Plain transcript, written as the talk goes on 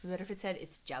What if it said,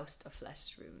 it's Joust of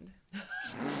Flesrund?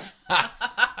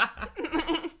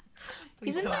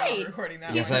 He's a knight. Recording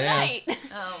that Yes, one. I am. Knight.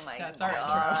 Oh my That's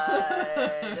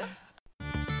god.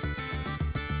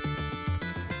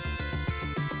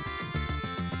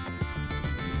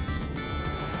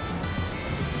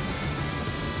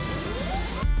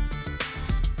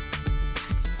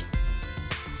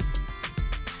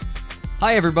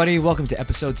 Hi, everybody. Welcome to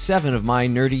episode 7 of My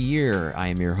Nerdy Year. I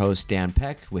am your host, Dan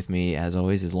Peck. With me, as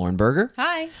always, is Lauren Berger.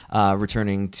 Hi.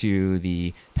 Returning to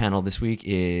the panel this week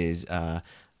is, are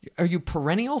you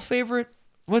perennial favorite?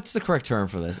 What's the correct term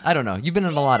for this? I don't know. You've been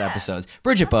in a lot of episodes.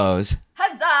 Bridget Bowes.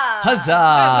 Huzzah! Huzzah!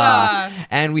 Huzzah!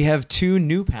 And we have 2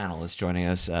 new panelists joining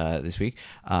us this week.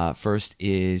 First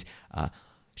is,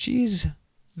 she's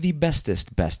the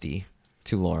bestest bestie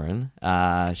to Lauren.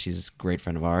 She's a great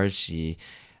friend of ours. She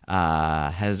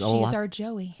has a lot. She's our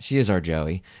Joey. She is our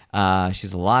Joey. She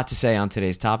has a lot to say on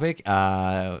today's topic.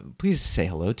 Please say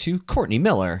hello to Courtney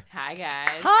Miller. Hi,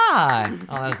 guys. Hi.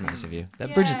 Oh, that was nice of you.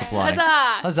 That Bridget's applauding.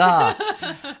 Huzzah!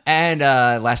 Huzzah! And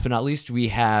last but not least, we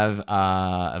have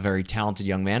a very talented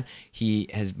young man. He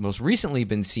has most recently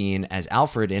been seen as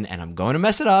Alfred in, and I'm going to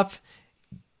mess it up,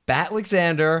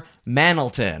 Batlexander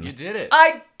Manelton. You did it.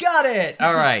 I got it.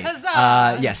 All right.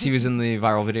 Huzzah! Yes, he was in the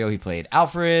viral video. He played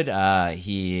Alfred.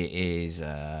 He is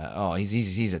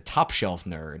he's a top shelf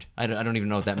nerd. I don't even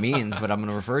know what that means, but I'm going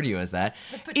to refer to you as that.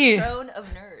 The patron of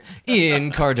nerds.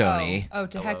 Ian Cardoni. Oh,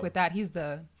 to heck with that. He's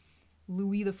the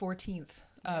Louis the 14th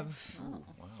of...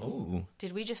 Ooh.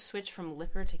 Did we just switch from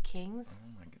liquor to kings?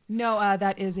 No,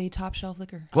 that is a top shelf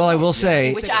liquor. Well, I will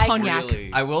say, Which It's I- cognac.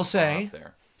 Really I will say, up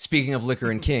there. speaking of liquor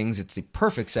and kings, it's the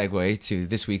perfect segue to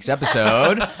this week's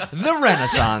episode, the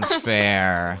Renaissance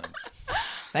Fair.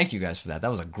 Thank you guys for that.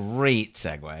 That was a great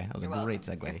segue. That was a great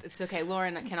segue. It's okay.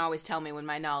 Lauren can always tell me when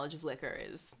my knowledge of liquor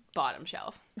is bottom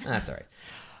shelf. That's all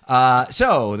right.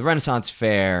 So, the Renaissance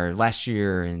Fair, last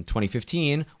year in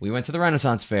 2015, we went to the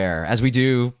Renaissance Fair, as we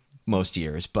do most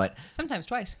years. But Sometimes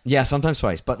twice. yeah, sometimes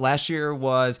twice. But last year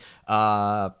was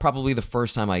probably the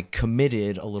first time I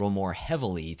committed a little more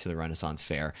heavily to the Renaissance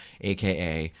Fair,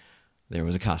 a.k.a. there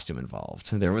was a costume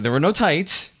involved. There were no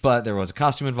tights, but there was a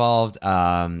costume involved.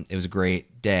 It was a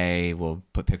great day. We'll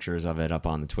put pictures of it up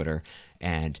on the Twitter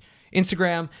and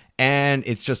Instagram. And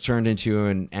it's just turned into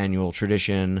an annual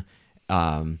tradition.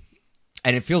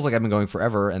 And it feels like I've been going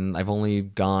forever, and I've only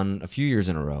gone a few years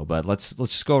in a row. But let's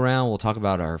just go around. We'll talk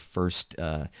about our first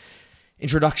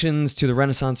introductions to the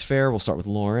Renaissance Fair. We'll start with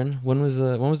Lauren. When was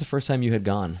the first time you had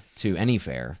gone to any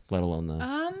fair, let alone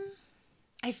the?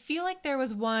 I feel like there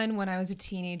was one when I was a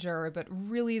teenager, but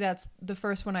really that's the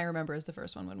first one I remember is the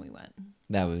first one when we went.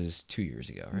 That was 2 years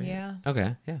ago, right? Yeah.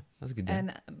 Okay. Yeah, that was a good day.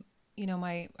 And you know,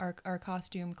 our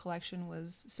costume collection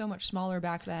was so much smaller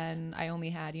back then. I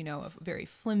only had, you know, a very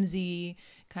flimsy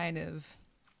kind of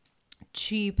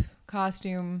cheap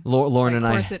costume. Lauren like and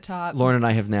corset top. Lauren and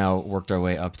I have now worked our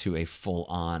way up to a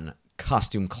full-on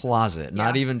costume closet.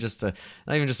 Not even just a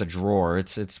drawer.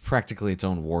 It's practically its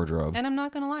own wardrobe. And I'm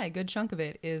not gonna lie, a good chunk of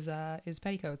it is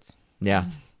petticoats. Yeah.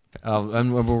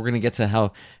 And we're going to get to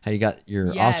how you got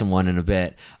your Yes. awesome one in a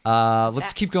bit.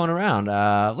 Let's keep going around.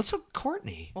 Let's go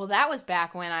Courtney. Well, that was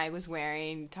back when I was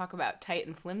wearing, talk about tight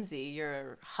and flimsy,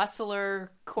 your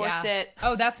hustler corset. Yeah.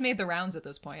 Oh, that's made the rounds at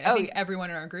this point. I think everyone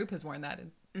in our group has worn that at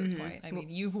this point. I mean,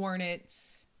 you've worn it.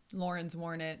 Lauren's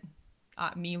worn it.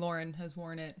 Me, Lauren, has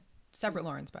worn it. Separate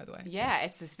Laurens, by the way. Yeah,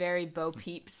 it's this very Bo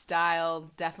Peep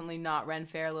style, definitely not Ren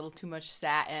Fair, a little too much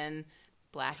satin,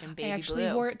 black and baby blue. I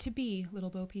actually wore it to be Little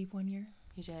Bo Peep one year.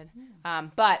 You did.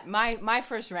 But my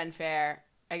first Ren Fair,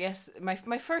 I guess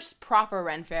my first proper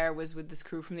Ren Fair was with this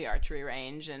crew from the archery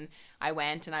range, and I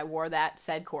went and I wore that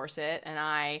said corset, and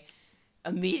I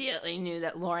immediately knew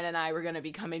that Lauren and I were going to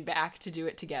be coming back to do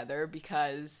it together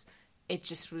because it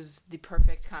just was the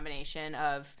perfect combination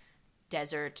of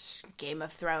desert, Game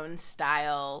of Thrones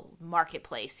style,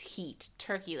 marketplace, heat,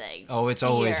 turkey legs. Oh, it's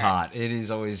always beer. hot. It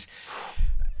is always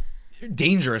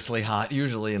dangerously hot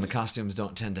usually, and the costumes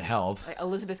don't tend to help. Like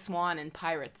Elizabeth Swann and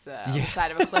Pirates on the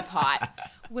side of a cliff hot.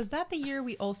 Was that the year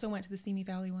we also went to the Simi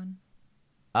Valley one?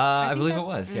 I think believe that- it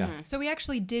was, yeah. So we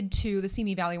actually did two. The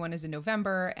Simi Valley one is in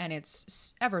November, and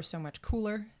it's ever so much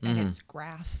cooler, and it's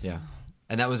grass. Yeah.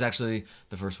 And that was actually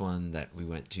the first one that we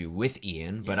went to with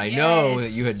Ian, but I know that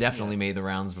you had definitely made the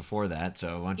rounds before that,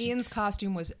 so why don't you... Ian's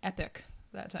costume was epic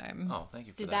that time. Oh, thank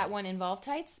you for Did that. that one involve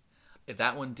tights?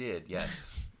 That one did,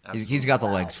 yes. He's got the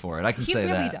legs for it, I can He say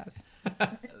really that. does.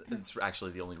 It's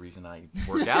actually the only reason I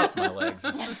work out my legs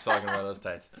is so I can wear those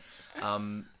tights.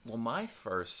 Well, my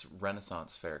first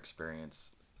Renaissance Fair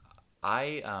experience,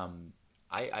 I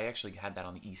actually had that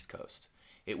on the East Coast.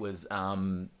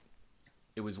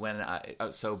 It was when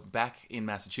so back in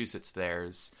Massachusetts,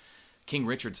 there's King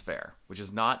Richard's Fair, which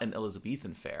is not an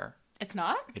Elizabethan fair. It's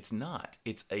not? It's not.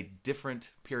 It's a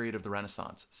different period of the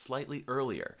Renaissance, slightly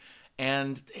earlier.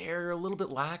 And they're a little bit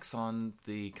lax on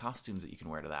the costumes that you can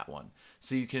wear to that one.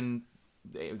 So you can...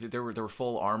 There were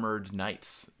full armored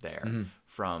knights there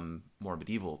from more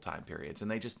medieval time periods. And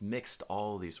they just mixed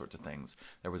all these sorts of things.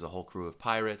 There was a whole crew of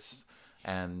pirates.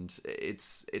 And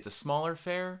it's a smaller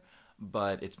fair,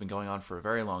 but it's been going on for a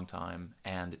very long time.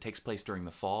 And it takes place during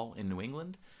the fall in New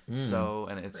England. So,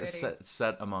 and it's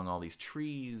set among all these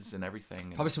trees and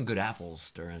everything. Probably some good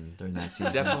apples during that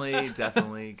season.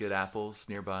 Definitely good apples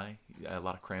nearby. A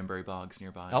lot of cranberry bogs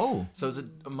nearby. Oh. So it was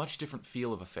a much different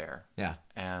feel of a fair. Yeah.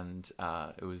 And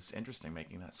it was interesting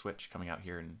making that switch, coming out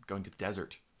here and going to the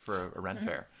desert for a Ren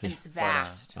fair. And it's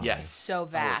vast. Yes. So Oh,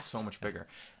 it's vast. so much bigger.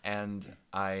 And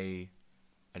I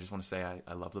just want to say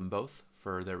I love them both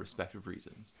for their respective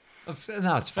reasons.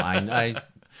 No, it's fine.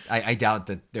 I doubt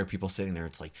that there are people sitting there.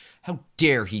 It's like, how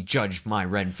dare he judge my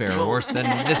Ren Fair worse than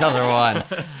this other one?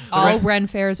 All Ren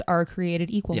fairs are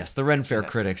created equal. Yes, the Ren Fair Yes.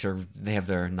 critics they have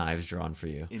their knives drawn for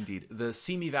you. Indeed. The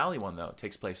Simi Valley one, though,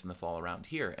 takes place in the fall around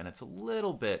here, and it's a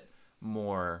little bit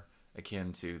more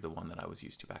akin to the one that I was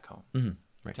used to back home,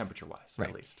 Right. temperature-wise, Right.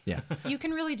 at least. Yeah. You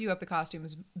can really do up the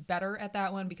costumes better at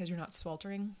that one because you're not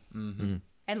sweltering.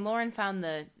 And Lauren found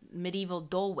the medieval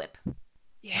Dole Whip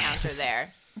counter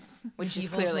there, which is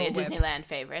clearly a Dole Whip. Disneyland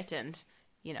favorite, and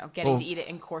getting to eat it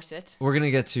in corset. We're going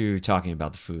to get to talking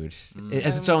about the food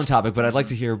as its own topic, but I'd like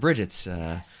to hear Bridget's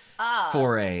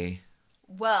foray.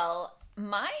 Well,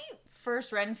 my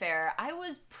first Ren Fair, I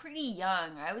was pretty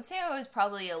young. I would say I was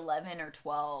probably 11 or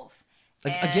 12.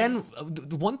 Again, And-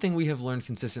 the one thing we have learned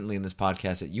consistently in this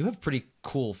podcast is that you have pretty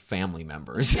cool family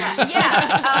members.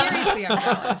 yeah. Seriously, I'm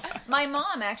jealous. My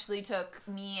mom actually took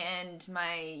me and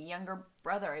my younger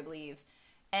brother, I believe,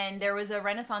 and there was a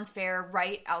Renaissance fair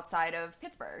right outside of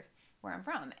Pittsburgh, where I'm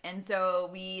from. And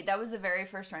so that was the very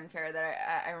first Ren Fair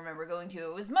that I remember going to.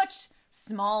 It was much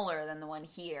smaller than the one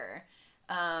here.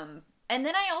 And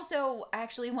then I also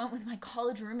actually went with my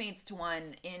college roommates to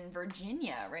one in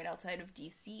Virginia, right outside of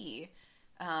D.C.,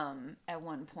 at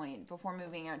one point before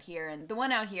moving out here. And the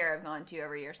one out here I've gone to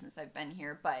every year since I've been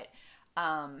here. But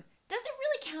does it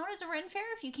really count as a Ren Fair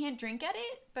if you can't drink at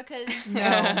it? Because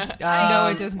No,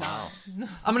 it does not.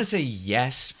 I'm going to say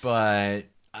yes, but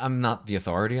I'm not the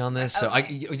authority on this. So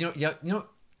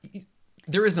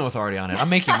there is no authority on it. I'm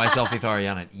making myself the authority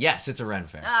on it. Yes, it's a Ren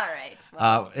Fair. all right.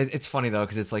 Well, It's funny though,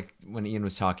 because it's like when Ian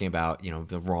was talking about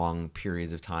the wrong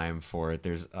periods of time for it.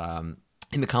 There's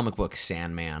in the comic book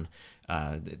Sandman,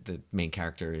 the main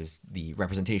character is the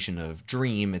representation of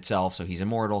Dream itself, so he's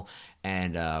immortal.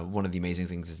 And one of the amazing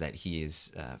things is that he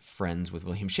is friends with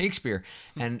William Shakespeare.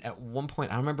 And at one point,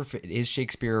 I don't remember if it is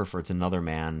Shakespeare or if it's another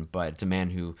man, but it's a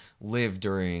man who lived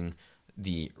during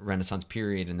the Renaissance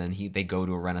period, and then they go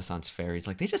to a Renaissance fair. He's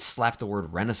like, they just slapped the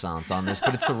word Renaissance on this,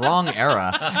 but it's the wrong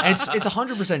era. And it's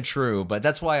 100% true, but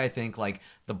that's why I think like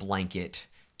the blanket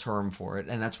term for it,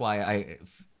 and that's why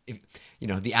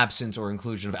the absence or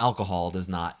inclusion of alcohol does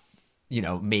not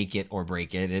make it or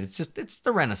break it. It's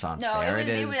the Renaissance no, fair.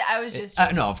 it was. I was just.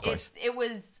 No, of course. It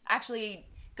was actually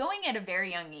going at a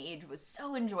very young age was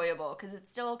so enjoyable because it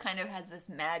still kind of has this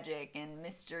magic and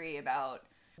mystery about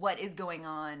what is going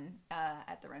on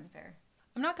at the Ren Fair.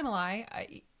 I'm not gonna lie.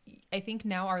 I think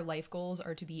now our life goals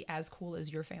are to be as cool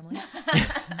as your family.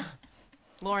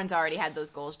 Lauren's already had those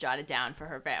goals jotted down for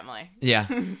her family. Yeah.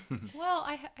 Well,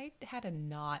 I had a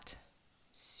not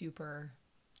super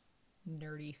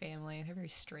nerdy family. They're very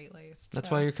straight laced.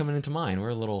 That's why you're coming into mine. We're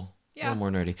a little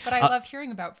more nerdy. But I love hearing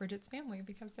about Bridget's family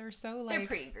because they're so They're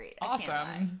pretty great. awesome. I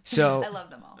can't lie. So I love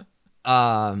them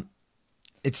all.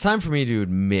 it's time for me to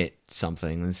admit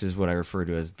something. This is what I refer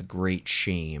to as the great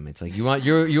shame. It's like you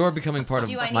are becoming part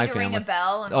Do of I need my to family. ring a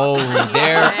bell? And Oh,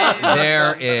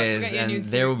 there is, Get you a and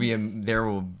nude there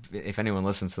will. If anyone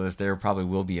listens to this, there probably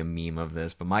will be a meme of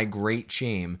this. But my great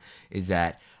shame is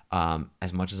that,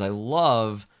 as much as I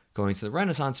love going to the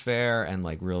Renaissance Fair and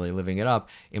like really living it up,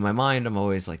 in my mind, I'm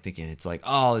always like thinking it's like,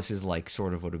 oh, this is like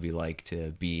sort of what it'd be like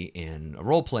to be in a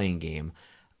role playing game.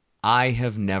 I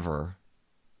have never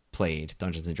played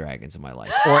Dungeons and Dragons in my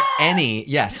life, or any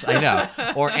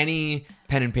or any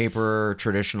pen and paper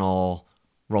traditional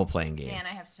role playing game. Dan, I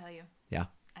have to tell you, Yeah.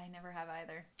 I never have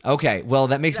either. Okay, well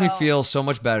that makes me So- feel so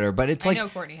much better. But it's I like know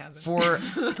Courtney hasn't. for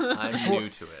I'm new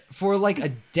to it. for like a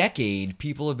decade,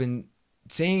 people have been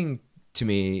saying to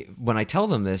me when I tell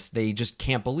them this, they just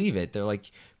can't believe it. They're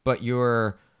like, "But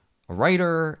you're a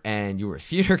writer and you were a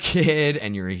theater kid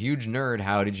and you're a huge nerd.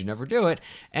 How did you never do it?"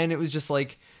 And it was just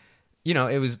like,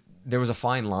 there was a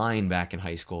fine line back in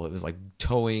high school. It was like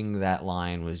towing that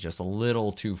line was just a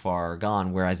little too far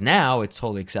gone, whereas now it's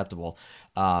totally acceptable.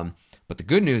 But the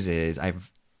good news is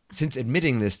since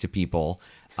admitting this to people,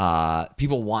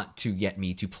 people want to get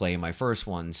me to play my first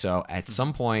one. So at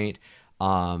some point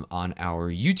on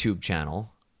our YouTube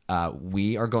channel,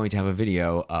 we are going to have a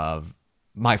video of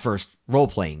my first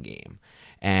role-playing game.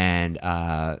 And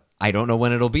I don't know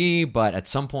when it'll be, but at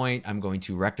some point I'm going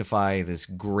to rectify this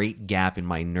great gap in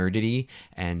my nerdity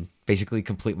and basically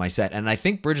complete my set. And I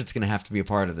think Bridget's going to have to be a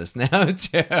part of this now, too.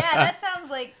 Yeah, that sounds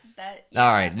like that. Yeah.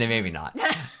 All right, maybe not.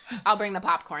 I'll bring the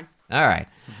popcorn. All right.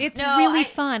 It's No, really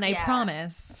fun, I yeah.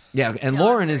 promise. Yeah, and No,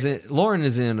 Lauren is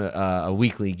in a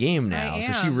weekly game now, I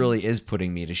so she am. really is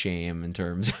putting me to shame in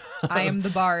terms of I am the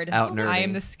bard. Out nerding. I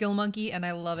am the skill monkey, and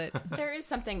I love it. There is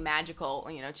something magical,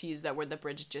 to use that word that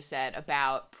Bridget just said,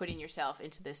 about putting yourself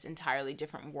into this entirely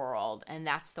different world. And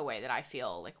that's the way that I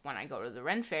feel like when I go to the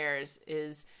Ren fairs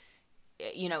is,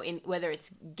 in whether it's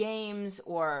games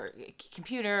or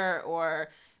computer or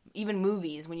even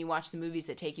movies, when you watch the movies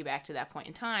that take you back to that point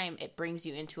in time, it brings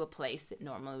you into a place that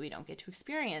normally we don't get to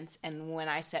experience. And when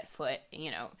I set foot,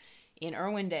 in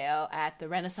Irwindale at the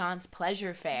Renaissance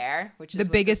Pleasure Fair, which is The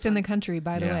what biggest this in the one's- country,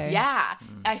 by the Yeah. way. yeah,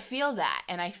 I feel that.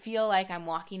 And I feel like I'm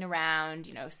walking around,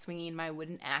 swinging my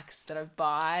wooden axe that I've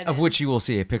bought. of which you will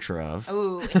see a picture of.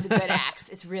 Ooh, it's a good axe.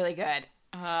 It's really good.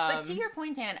 But to your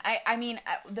point, Dan, I mean,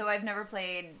 though I've never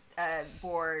played a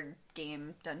board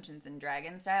game Dungeons and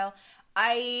Dragons style,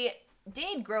 I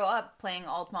did grow up playing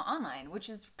Ultima Online, which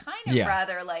is kind of Yeah.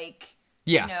 rather like,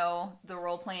 Yeah. the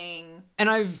role-playing And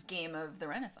I've game of the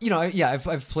Renaissance.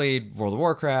 I've played World of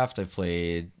Warcraft, I've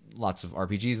played lots of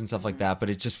RPGs and stuff like that, but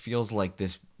it just feels like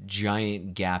this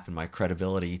giant gap in my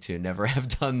credibility to never have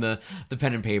done the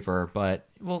pen and paper, but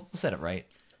we'll set it right.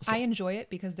 I enjoy it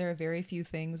because there are very few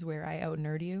things where I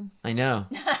out-nerd you. I know.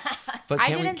 But I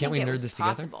can't didn't we think it nerd was this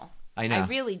possible. together? I know. I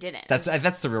really didn't.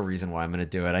 That's the real reason why I'm going to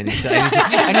do it. I need to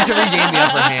regain the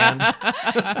upper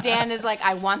hand. Dan is like,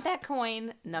 I want that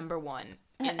coin, number one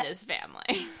in this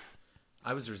family.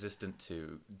 I was resistant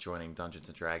to joining Dungeons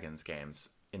and Dragons games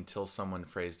until someone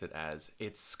phrased it as,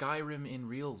 it's Skyrim in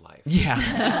real life. Yeah.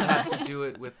 You just have to do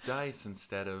it with dice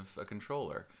instead of a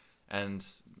controller. And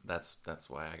that's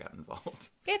why I got involved.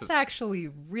 It's actually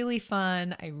really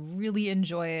fun. I really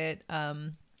enjoy it.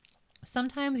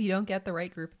 Sometimes you don't get the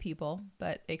right group of people,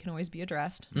 but it can always be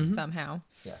addressed somehow.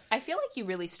 I feel like you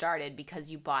really started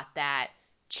because you bought that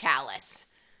chalice.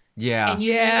 Yeah. And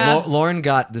you- Yeah. Lauren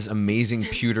got this amazing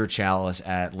pewter chalice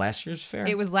at last year's fair.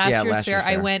 It was last year's fair.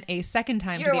 I went a second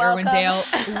time You're to the welcome.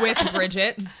 Irwindale with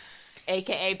Bridget.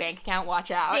 AKA bank account, watch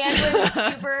out. Dan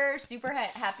was super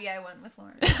happy I went with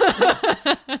Lauren.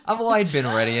 Well, I'd been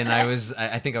ready, and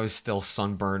I think I was still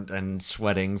sunburnt and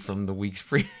sweating from the weeks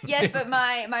pre. Yes, but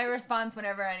my response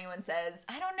whenever anyone says,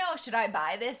 I don't know, should I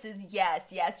buy this, is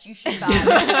yes, you should buy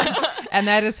it. And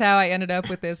that is how I ended up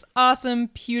with this awesome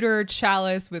pewter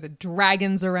chalice with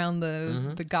dragons around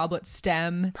the goblet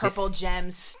stem. Purple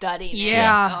gems studding.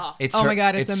 Yeah. It. Oh my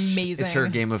God, it's amazing. It's her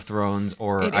Game of Thrones,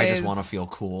 or It I just is. want to feel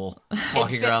cool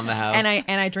walking fit- around the house. And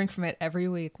I drink from it every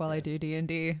week while I do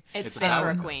D&D. It's It's fit for a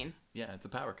power. queen. Yeah, it's a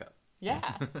power cup. Yeah.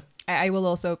 I will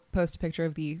also post a picture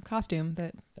of the costume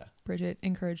that Bridget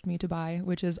encouraged me to buy,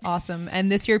 which is awesome. And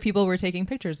this year people were taking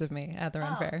pictures of me at the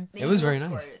Ren Fair. They It was very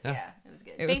looked nice. gorgeous. Yeah. Yeah, it was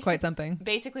good. It was quite Basic- something.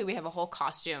 Basically, we have a whole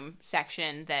costume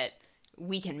section that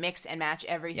we can mix and match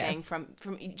everything Yes. from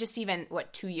just even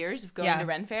 2 years of going Yeah. to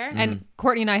Ren Fair. And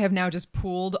Courtney and I have now just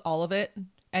pooled all of it.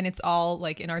 And it's all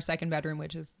like in our second bedroom,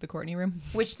 which is the Courtney room.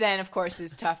 Which then, of course,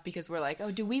 is tough because we're like,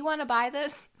 oh, do we want to buy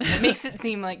this? It makes it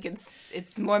seem like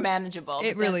it's more manageable.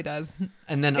 It But really does.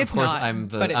 And then, of It's course, not, I'm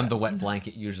but it the does. wet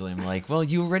blanket. Usually, I'm like, well,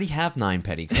 you already have 9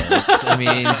 petticoats. I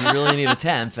mean, do you really need a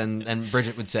 10th? And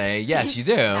Bridget would say, yes, you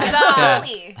do.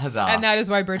 Huzzah! Huzzah! And that is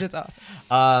why Bridget's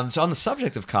awesome. So on the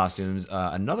subject of costumes,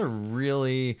 another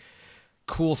really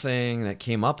cool thing that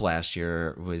came up last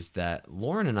year was that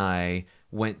Lauren and I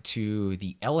went to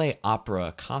the LA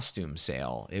Opera costume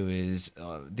sale. It was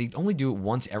they only do it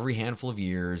once every handful of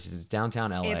years. It's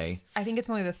downtown LA. I think it's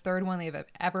only the third one they've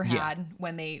ever Yeah. had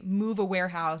when they move a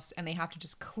warehouse and they have to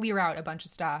just clear out a bunch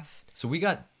of stuff. So we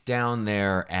got down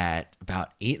there at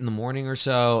about 8 in the morning or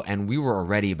so, and we were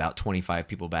already about 25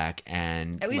 people back.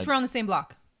 And At least like, we're on the same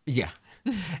block. yeah.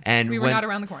 And We were not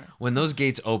around the corner. When those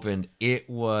gates opened, it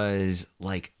was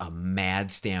like a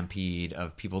mad stampede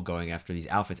of people going after these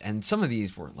outfits. And some of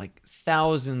these were like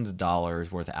thousands of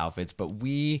dollars worth of outfits, but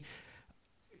we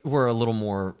were a little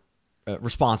more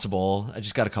responsible. I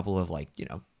just got a couple of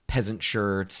peasant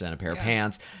shirts and a pair of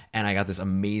pants, and I got this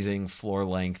amazing floor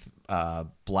length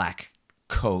black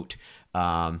coat.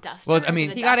 Duster? Well, I Is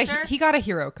mean, it He got a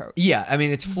hero coat. yeah, I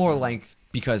mean, it's floor length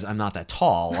because I'm not that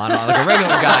tall. I'm not like a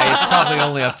regular guy. It's probably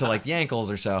only up to like the ankles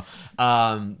or so.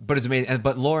 But it's amazing.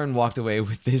 But Lauren walked away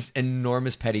with this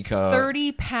enormous petticoat.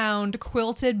 30-pound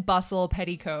quilted bustle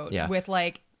petticoat Yeah. with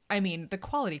the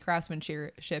quality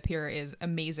craftsmanship here is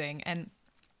amazing. And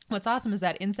what's awesome is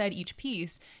that inside each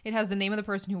piece, it has the name of the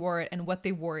person who wore it and what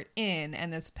they wore it in.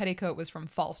 And this petticoat was from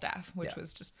Falstaff, which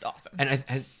was just awesome.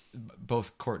 And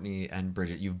both Courtney and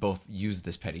Bridget, you've both used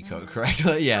this petticoat, correct?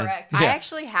 Yeah. Correct. Yeah. I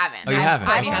actually haven't. Oh, you haven't?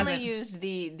 I've Okay. only used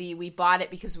the we bought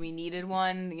it because we needed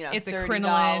one. It's a $30.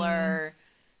 crinoline.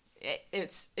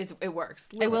 It works.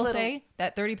 I will Little- say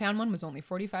that 30-pound one was only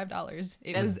 $45.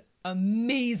 It was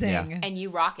amazing. Yeah. and you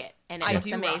rock it, and it I looks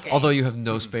do rock amazing. it. Although you have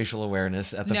no spatial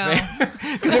awareness at the No. fair.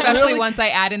 Especially once I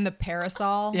add in the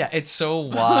parasol. Yeah, it's so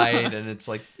wide, and it's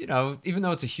like, even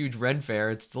though it's a huge Ren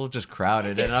fair, it's still just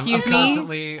crowded, and I'm Excuse me?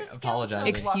 constantly It's a skill to apologizing. walk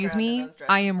Excuse around in me, those dresses.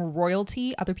 I am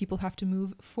royalty. Other people have to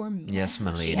move for me. Yes,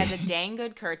 my lady. She has a dang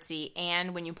good curtsy,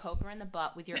 and when you poke her in the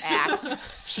butt with your axe,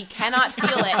 she cannot feel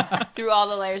it through all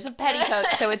the layers of petticoat.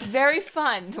 So it's very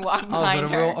fun to walk Oh, behind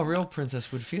but her. a real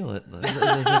princess would feel it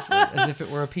as if it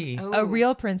were a pea. Ooh, A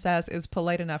real princess is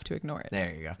polite enough to ignore it.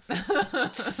 There you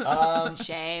go.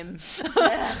 shame. Shame.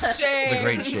 The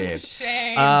great shame.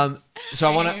 Shame.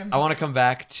 So I want to come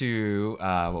back to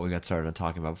what we got started on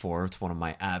talking about before. It's one of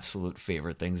my absolute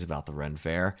favorite things about the Ren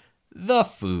Fair: the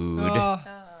food. Oh,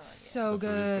 so The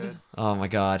food is good. good. Oh my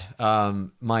god.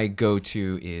 My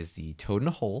go-to is the toad in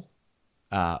a hole.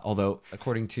 Although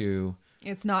according to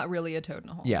It's not really a toad in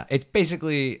a hole. yeah, it's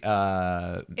basically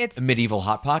It's- a medieval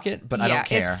hot pocket, but I don't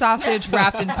care. It's sausage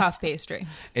wrapped in puff pastry.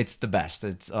 It's the best.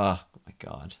 It's oh my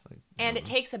god. And it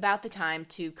takes about the time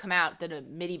to come out that a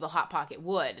medieval hot pocket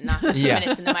would, and not 2 Yeah.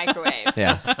 minutes in the microwave.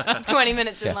 Yeah. 20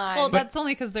 minutes Yeah. in line. Well, that's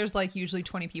only because there's usually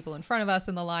 20 people in front of us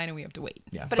in the line and we have to wait.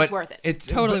 Yeah. But it's worth it. It's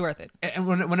Totally worth it. And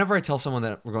whenever I tell someone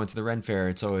that we're going to the Ren Fair,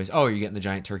 it's always, oh, you're getting the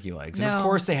giant turkey legs. And of No.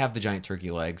 course they have the giant turkey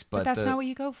legs, but But that's not what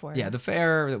you go for. Yeah, the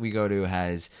fair that we go to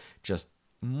has just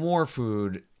more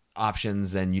food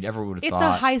options than you'd ever would have It's thought.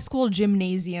 a high school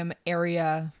gymnasium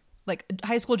area, like a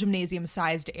high school gymnasium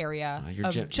sized area your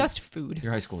of gym- just food.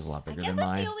 Your high school is a lot I bigger guess than I'm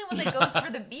mine. the only one that goes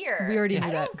for the beer. We already knew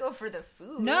I that. don't go for the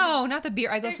food. No, not the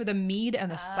beer. I go for the mead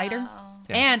and the cider.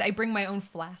 Yeah. And I bring my own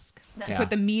flask to Yeah. put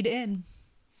the mead in.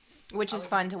 Which is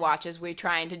fun to watch as we're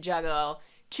trying to juggle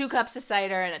 2 cups of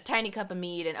cider and a tiny cup of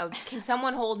mead. And, oh, can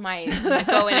someone hold my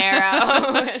bow and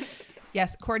arrow?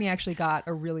 Yes, Courtney actually got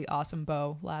a really awesome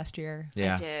bow last year.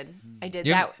 Yeah. I did.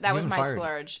 You That haven't- that you was haven't my fired it.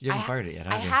 splurge. You haven't fired it yet,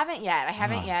 have I you? haven't yet. I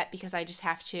haven't Ah. yet because I just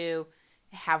have to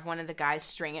have one of the guys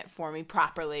string it for me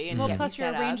properly. And Well, get me plus your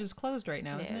set up. range is closed right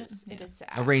now, It isn't is. it? It is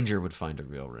sad. A ranger would find a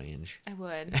real range. I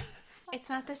would. It's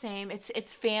not the same. It's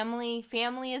family.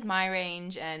 Family is my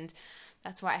range, and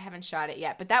that's why I haven't shot it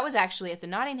yet. But that was actually at the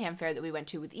Nottingham Fair that we went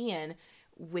to with Ian,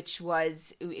 which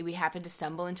was we happened to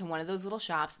stumble into one of those little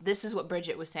shops. This is what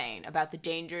Bridget was saying about the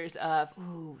dangers of,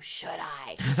 ooh, should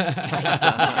I?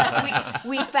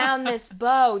 we found this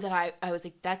bow that I was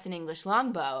like, that's an English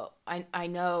longbow. I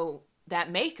know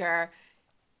that maker.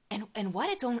 And what?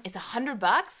 It's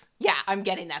 $100? Yeah, I'm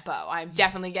getting that bow. I'm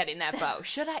definitely getting that bow.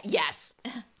 Should I? Yes.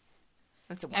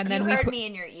 That's a And You then we heard put, me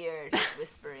in your ear just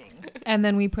whispering. and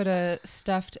then we put a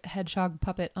stuffed hedgehog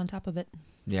puppet on top of it.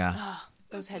 Yeah.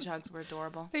 Those hedgehogs were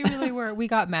adorable. They really were. We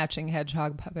got matching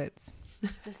hedgehog puppets.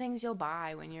 The things you'll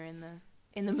buy when you're in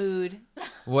the mood.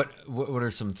 What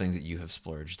are some things that you have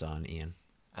splurged on, Ian?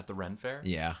 At the Ren Fair?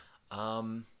 Yeah.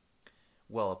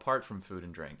 Well, apart from food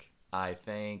and drink, I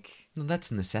think... No,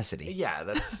 that's a necessity. Yeah,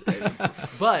 that's...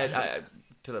 but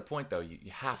to the point, though, you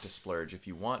have to splurge if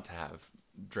you want to have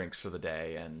drinks for the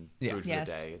day and Yeah. food for Yes.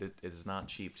 the day. It is not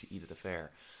cheap to eat at the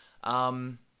fair.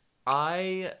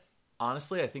 I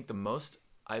think the most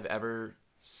I've ever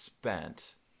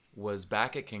spent was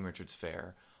back at King Richard's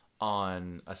Fair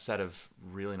on a set of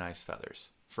really nice feathers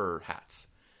for hats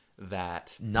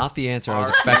that Not the answer I was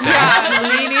Are- expecting.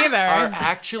 Me neither. are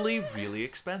actually really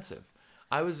expensive.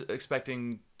 I was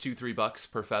expecting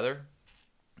 $2-3 per feather.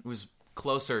 It was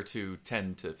closer to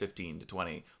 10 to 15 to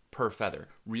 20 per feather.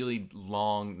 Really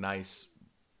long, nice,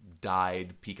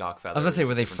 dyed peacock feathers. I was gonna say,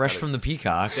 were they different fresh feathers. from the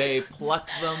peacock? They pluck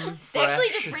them They fresh. actually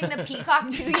just bring the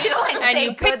peacock to you and, And say you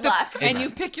pick good the- luck. and you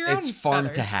pick your own It's farm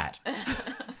feather. to hat.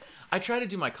 I try to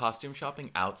do my costume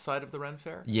shopping outside of the Ren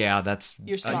Fair. Yeah, that's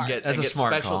You're smart. Get, That's and a get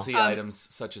smart specialty call. items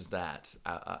such as that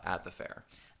at the fair.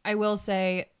 I will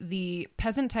say the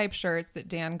peasant type shirts that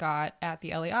Dan got at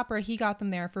the LA Opera, he got them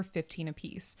there for $15 a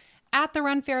piece. At the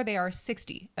Ren Fair, they are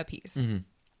 $60 a piece.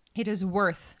 It is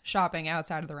worth shopping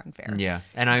outside of the Ren Fair. Yeah,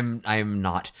 and I'm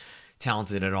not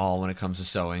talented at all when it comes to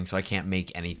sewing, so I can't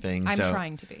make anything. I'm so,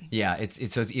 trying to be. Yeah, it's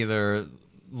either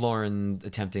Lauren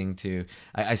attempting to,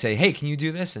 I say, hey, can you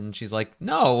do this? And she's like,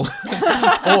 no. Or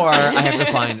I have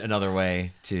to find another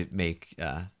way to make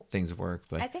things work.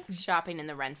 But I think shopping in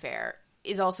the Ren Fair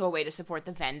is also a way to support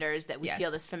the vendors, that we Yes. feel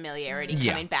this familiarity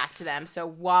Yeah. coming back to them. So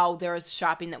while there is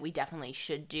shopping that we definitely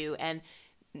should do, and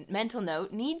mental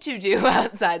note, need to do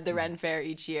outside the Ren Fair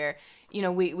each year, you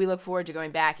know, we look forward to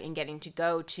going back and getting to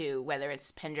go to, whether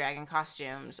it's Pendragon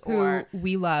costumes or Who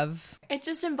we love. it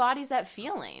just embodies that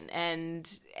feeling, and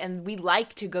we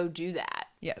like to go do that.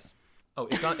 Yes. Oh,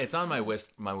 it's on my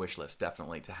wish list,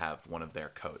 definitely, to have one of their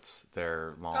coats,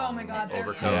 their long Oh my god, their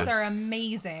overcoats. coats are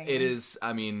amazing. It is.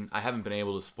 I mean, I haven't been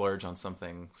able to splurge on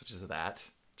something such as that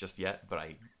just yet, but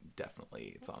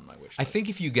it's on my wish list. I think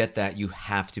if you get that, you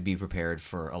have to be prepared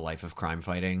for a life of crime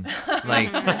fighting.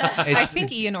 Like, I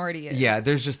think Ian already is. yeah,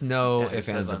 there's just no Yeah, who ifs,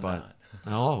 says ands, or I'm buts. not?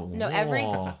 Oh, No,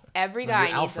 whoa. every You're guy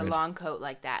needs a Alfred. long coat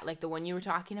like that. Like the one you were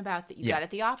talking about that you Yeah. got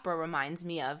at the opera reminds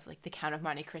me of like the Count of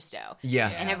Monte Cristo. Yeah.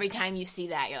 And every time you see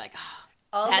that, you're like, oh,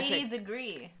 All That's these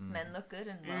agree. Men look good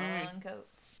in long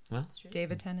coats. Well,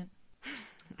 David Tennant.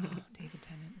 Oh, David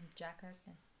Tennant. Jack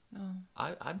Harkness.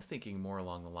 I'm thinking more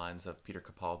along the lines of Peter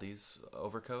Capaldi's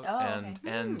overcoat Oh, and okay.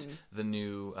 and the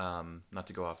new not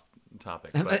to go off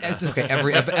topic, but it's okay.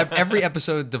 Every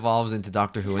episode devolves into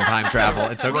Doctor Who and time travel.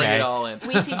 It's bring okay. it all in.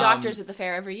 we see doctors at the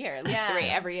fair every year, at least Yeah. 3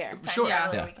 every year. Time Sure,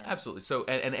 travel yeah. weekend. Absolutely. So,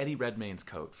 and Eddie Redmayne's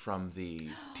coat from the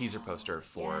teaser poster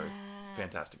for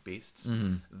Fantastic Beasts.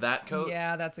 That coat.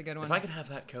 Yeah, that's a good one. If I could have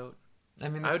that coat, I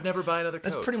mean, I would never buy another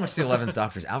coat. that's pretty much the 11th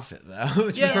Doctor's outfit, though.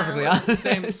 To yeah, be perfectly honest.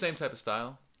 same type of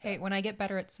style. Hey, when I get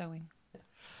better at sewing,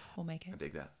 we'll make I it.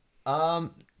 dig that.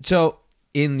 So,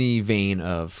 in the vein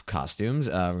of costumes,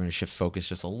 we're going to shift focus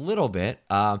just a little bit.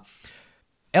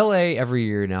 LA every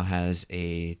year now has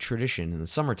a tradition in the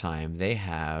summertime. They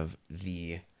have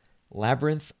the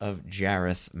Labyrinth of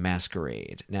Jareth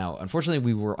Masquerade. Now, unfortunately,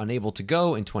 we were unable to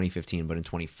go in 2015, but in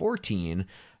 2014,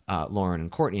 Lauren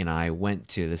and Courtney and I went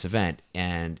to this event,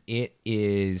 and it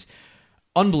is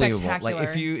unbelievable. Like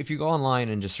Spectacular. if you go online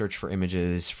and just search for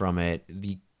images from it,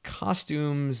 the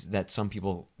costumes that some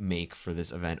people make for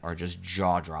this event are just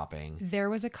jaw-dropping. There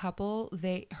was a couple,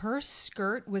 her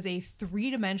skirt was a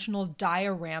 3-dimensional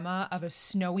diorama of a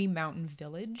snowy mountain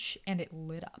village, and it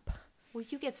lit up. Well,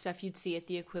 you get stuff you'd see at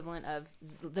the equivalent of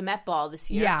the Met Ball this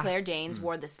year. Yeah. Claire Danes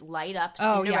wore this light up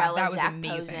Oh, yeah, Cinderella that was Zach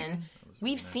amazing. Posen.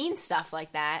 We've seen stuff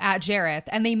like that. At Jareth,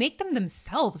 and they make them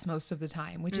themselves most of the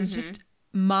time, which is just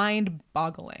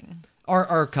mind-boggling.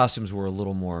 Our costumes were a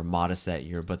little more modest that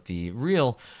year, but the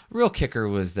real kicker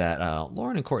was that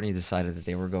Lauren and Courtney decided that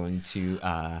they were going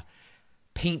to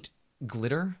paint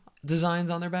glitter designs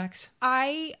on their backs.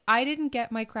 I didn't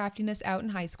get my craftiness out in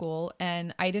high school,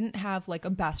 and I didn't have like a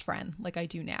best friend like I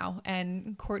do now.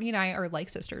 And Courtney and I are like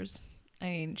sisters. I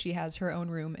mean, she has her own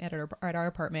room at our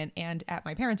apartment and at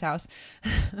my parents' house.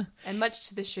 And much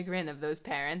to the chagrin of those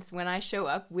parents, when I show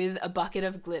up with a bucket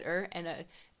of glitter and a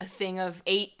thing of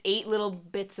eight little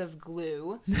bits of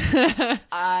glue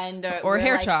and Or we're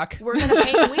hair like, chalk. we're gonna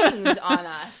paint wings on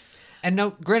us. And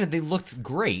now, granted, they looked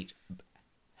great.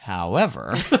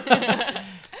 However,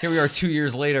 here we are 2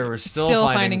 years later, we're still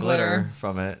finding glitter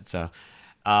from it. So,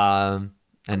 and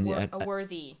A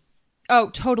worthy. Oh,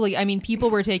 totally. I mean, people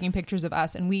were taking pictures of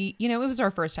us, and we, it was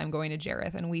our first time going to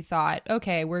Jareth, and we thought,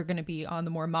 okay, we're going to be on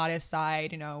the more modest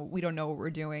side. We don't know what we're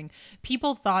doing.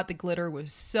 People thought the glitter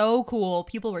was so cool.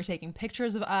 People were taking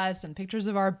pictures of us and pictures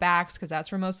of our backs because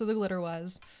that's where most of the glitter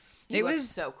was. You looked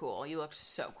so cool. You looked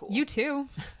so cool. You too.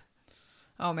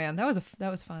 Oh man, that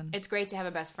was fun. It's great to have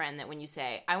a best friend that when you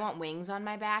say, I want wings on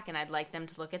my back and I'd like them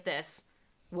to look at this,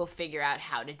 we'll figure out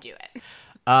how to do it.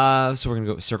 so we're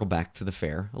gonna circle back to the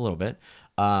fair a little bit.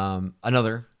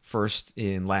 Another first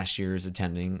in last year's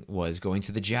attending was going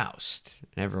to the Joust,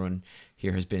 and everyone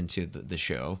here has been to the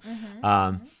show.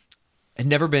 I'd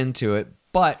never been to it,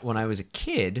 but when I was a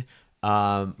kid,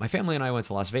 my family and I went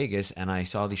to Las Vegas, and I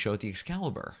saw the show at the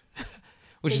Excalibur,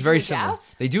 which They is do very a similar.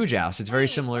 joust? They do a joust. It's very Wait,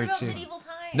 similar what about to Medieval Times?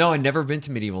 No, I've never been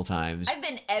to Medieval Times. I've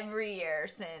been every year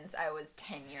since I was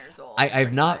 10 years old. I've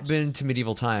pretty not much. been to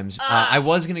Medieval Times. I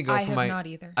was gonna go I for have my. not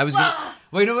either. I was gonna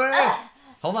wait. No, wait.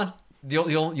 Hold on.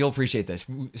 You'll appreciate this.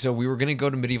 So we were gonna go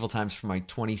to Medieval Times for my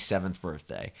 27th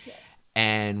birthday,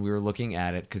 and we were looking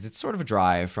at it because it's sort of a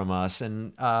drive from us,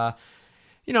 and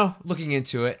looking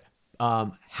into it.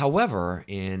 However,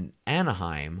 in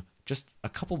Anaheim, just a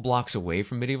couple blocks away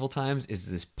from Medieval Times is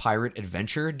this pirate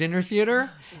adventure dinner theater.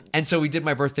 And so we did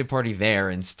my birthday party there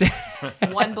instead.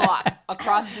 1 block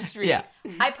across the street. Yeah.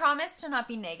 I promise to not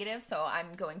be negative, so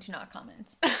I'm going to not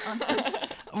comment on this.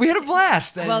 We had a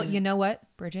blast. And Well, you know what,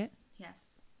 Bridget?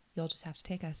 Yes. You'll just have to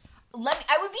take us.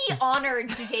 I would be honored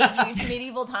to take you to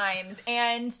Medieval Times,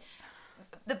 and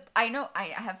I know I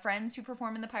have friends who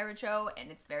perform in the pirate show,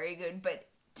 and it's very good, but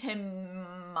to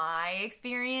my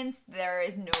experience, there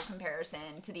is no comparison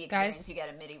to the experience Guys, you get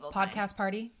at Medieval Times. Podcast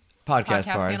party? podcast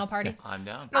panel party? I'm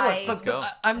down. Let's go.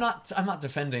 I'm not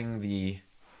defending the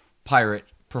pirate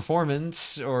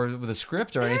performance or the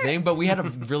script or anything, but we had a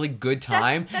really good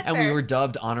time, That's and we fair. were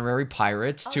dubbed honorary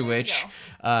pirates. To there you which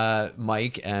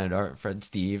Mike and our friend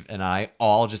Steve and I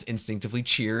all just instinctively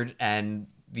cheered, and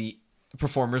the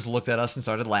performers looked at us and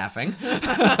started laughing.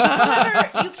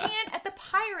 However, you can't at the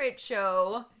pirate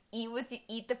show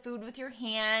eat the food with your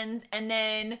hands and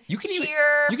then You can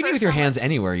cheer. eat for with your someone- hands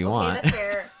anywhere you Okay, want. that's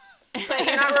fair. But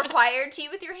you're not required to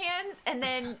eat with your hands. And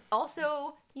then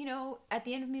also, at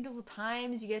the end of Medieval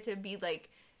Times, you get to be like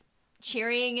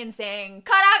cheering and saying,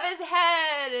 "Cut off his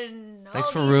head!" And Thanks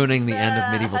all for these, ruining the end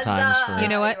of Medieval Times huzzah. for- You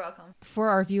know what? You're welcome. For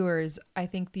our viewers, I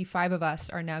think the 5 of us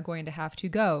are now going to have to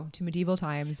go to Medieval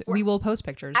Times. We will post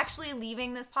pictures. Actually,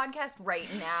 leaving this podcast right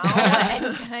now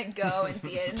and gonna go and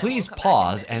see it. And then Please we'll come back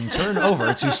pause and and turn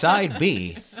over to side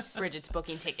B. Bridget's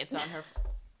booking tickets on her.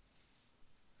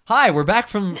 Hi, we're back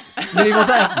from Medieval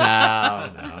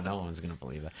Times. No one's gonna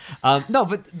believe that. No,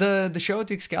 but the show at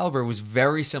the Excalibur was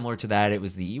very similar to that. It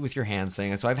was the eat with your hands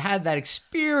thing, so I've had that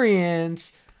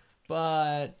experience,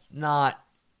 but not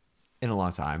in a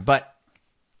long time. But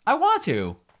I want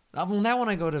to. Well, now when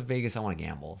I go to Vegas, I want to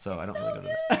gamble, so I don't really go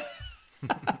to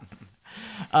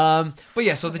that. But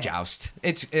yeah, so the Joust.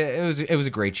 It was a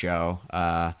great show.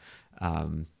 I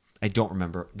don't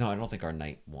remember. No, I don't think our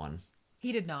knight won.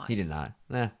 He did not. He did not.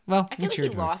 Well, I feel like he cheered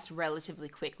for him. lost relatively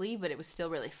quickly, but it was still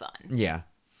really fun. Yeah.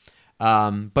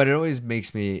 But it always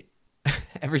makes me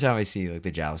every time I see like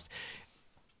the Joust,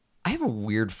 I have a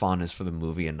weird fondness for the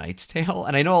movie A Knight's Tale,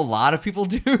 and I know a lot of people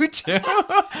do too.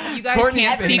 You guys Courtney's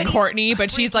can't see face. Courtney,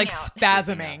 but she's like freaking out.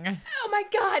 spasming. Oh my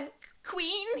god,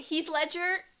 Queen, Heath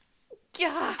Ledger.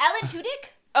 Yeah. Alan Tudyk,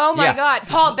 Oh my Yeah. god,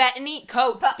 Paul Bettany,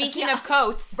 Coates. Speaking yeah. of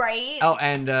Coates, right? Oh,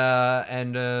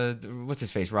 and what's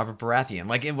his face? Robert Baratheon.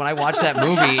 Like when I watch that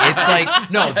movie, it's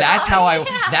like no, that's how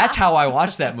I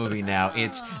watch that movie now.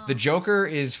 It's the Joker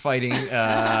is fighting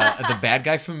the bad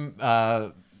guy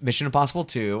from Mission Impossible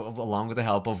 2, along with the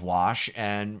help of Wash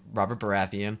and Robert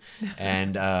Baratheon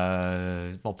and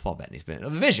Paul Bettany's been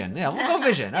Vision. Yeah, we'll go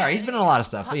Vision. All right, he's been in a lot of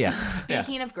stuff, but yeah.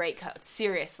 speaking of great coats,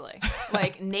 seriously,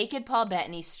 like naked Paul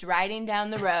Bettany striding down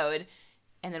the road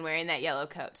and then wearing that yellow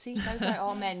coat. See, that is why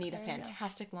all men need a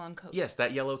fantastic long coat. Yes,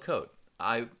 that yellow coat.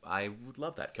 I would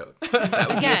love that coat. That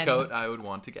would be Again. a coat I would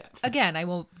want to get. Again, I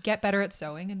will get better at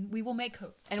sewing, and we will make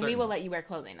coats. And we will let you wear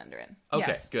clothing under it. Okay,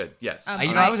 Yes. good. Yes.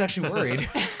 I was actually worried.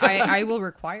 I will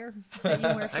require that you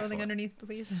wear clothing Excellent. underneath,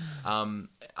 please.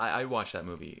 I watch that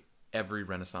movie every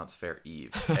Renaissance Fair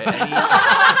Eve.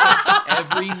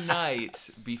 Every night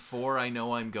before I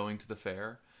know I'm going to the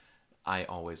fair, I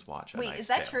always watch. A Wait, Knight's is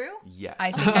that Tale. true? Yes.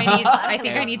 I think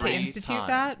I need to Every institute time.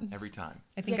 that. Every time.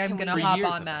 I think Yeah, I'm can we- gonna For hop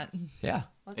years on of that. it. Yeah.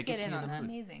 Let's It get gets in me on in the that. mood.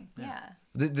 Amazing. Yeah.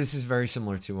 This is very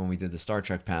similar to when we did the Star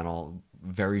Trek panel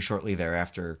very shortly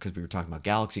thereafter, because we were talking about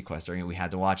Galaxy Quest during it. We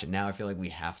had to watch it. Now I feel like we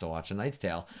have to watch A Knight's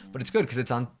Tale, but it's good because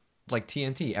it's on like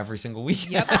TNT every single week.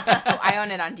 Yep, Oh, I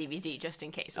own it on DVD just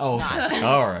in case it's Oh, not.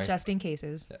 all right. just in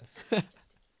cases.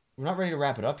 We're not ready to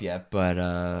wrap it up yet,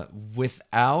 but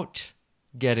without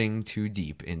getting too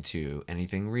deep into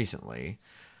anything recently,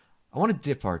 I want to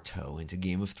dip our toe into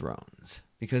Game of Thrones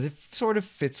because it sort of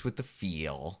fits with the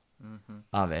feel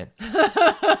of it.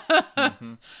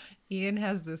 Ian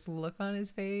has this look on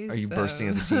his face. Are you so- bursting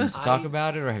at the seams to talk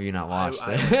about it, or have you not watched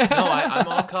it? I'm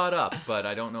all caught up, but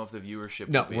I don't know if the viewership.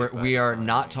 No, will be we by we the are time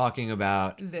not we- talking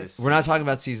about This. We're not talking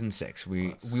about season 6.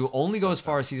 We will only go so as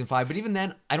far as season 5. But even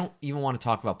then, I don't even want to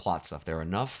talk about plot stuff. There are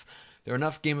enough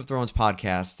Game of Thrones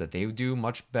podcasts that they do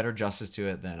much better justice to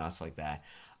it than us like that.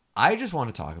 I just want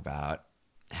to talk about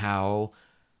how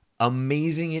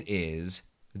amazing it is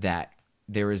that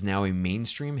there is now a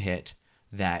mainstream hit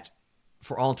that,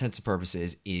 for all intents and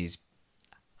purposes, is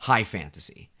high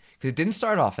fantasy. Because it didn't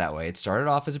start off that way. It started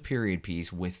off as a period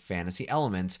piece with fantasy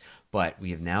elements, but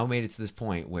we have now made it to this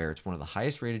point where it's one of the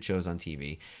highest rated shows on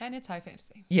TV. And it's high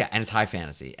fantasy. Yeah, and it's high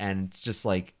fantasy. And it's just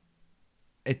like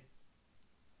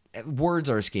words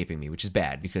are escaping me, which is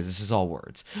bad because this is all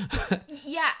words.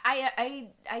 Yeah, I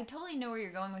totally know where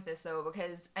you're going with this though,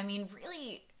 because I mean,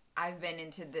 really, I've been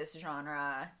into this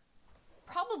genre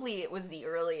probably it was the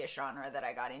earliest genre that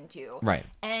I got into. Right.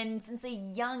 And since a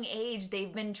young age,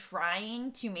 they've been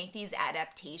trying to make these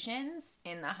adaptations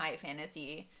in the high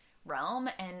fantasy realm.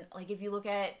 And like, if you look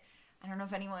at, I don't know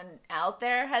if anyone out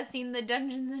there has seen the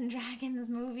Dungeons and Dragons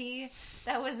movie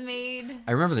that was made.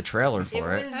 I remember the trailer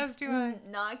for it. Was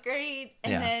not great.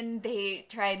 And Yeah. then they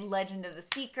tried Legend of the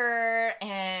Seeker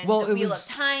and Well, the it Wheel was-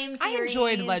 of Time I series.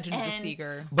 enjoyed Legend of the and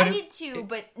Seeker. But I it- did too,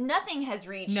 but nothing has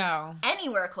reached No.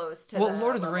 anywhere close to Well, the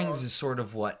Lord of the level Rings is sort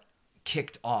of what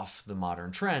kicked off the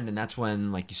modern trend, and that's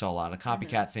when like you saw a lot of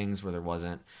copycat things where there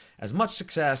wasn't as much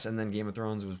success, and then Game of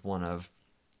Thrones was one of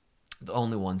the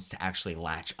only ones to actually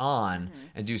latch on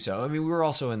and do so. I mean, we were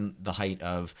also in the height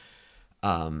of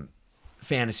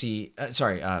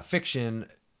fiction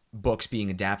books being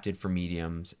adapted for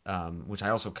mediums, which I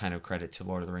also kind of credit to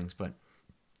Lord of the Rings, but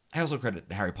I also credit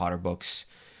the Harry Potter books'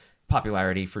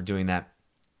 popularity for doing that.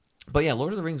 But yeah,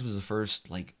 Lord of the Rings was the first,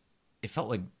 like, it felt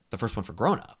like the first one for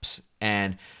grown-ups.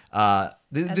 And As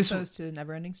this opposed to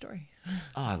Neverending Story. Oh,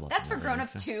 I love That's for Lord of the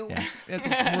grown-ups Rings. too. Yeah. It's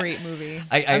a great movie.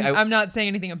 I- I'm not saying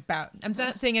anything I'm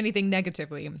not saying anything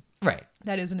negatively. Right.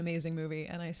 That is an amazing movie,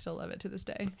 and I still love it to this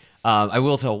day. I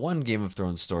will tell one Game of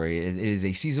Thrones story. It is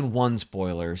a season 1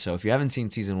 spoiler, so if you haven't seen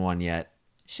season 1 yet,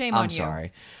 Shame on I'm you.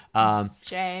 sorry.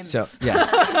 Shame. So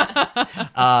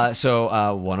yes.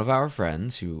 So one of our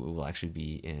friends who will actually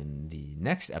be in the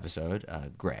next episode,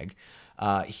 Greg,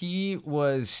 he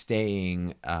was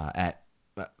staying at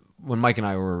when Mike and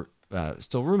I were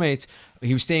still roommates.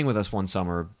 He was staying with us one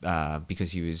summer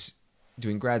because he was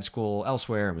doing grad school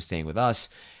elsewhere and was staying with us.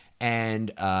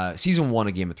 And season 1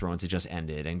 of Game of Thrones had just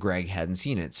ended, and Greg hadn't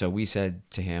seen it. So we said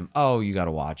to him, "Oh, you got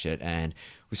to watch it." And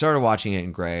we started watching it,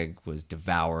 and Greg was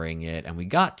devouring it. And we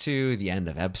got to the end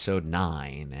of episode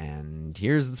 9, and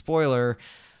here's the spoiler: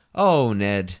 oh,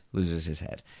 Ned loses his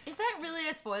head. Is that really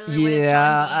a spoiler? when it's Sean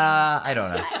Yeah, I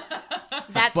don't know.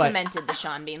 That but- cemented the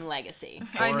Sean Bean legacy.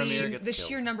 I Boromir mean, gets the killed.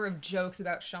 sheer number of jokes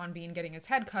about Sean Bean getting his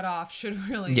head cut off should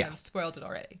really Yeah. have spoiled it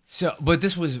already. So, but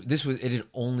this was it had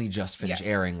only just finished Yes.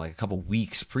 airing like a couple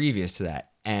weeks previous to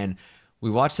that, and we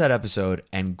watched that episode,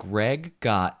 and Greg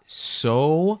got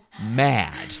so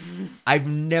mad. I've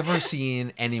never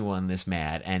seen anyone this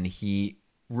mad, and he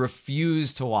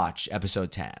refused to watch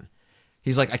episode 10.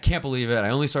 He's like, I can't believe it. I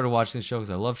only started watching the show because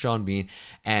I love Sean Bean.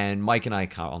 And Mike and I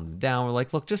calmed him down. We're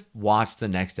like, look, just watch the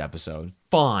next episode.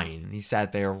 Fine. And he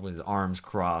sat there with his arms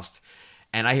crossed.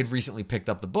 And I had recently picked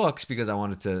up the books because I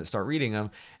wanted to start reading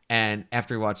them. And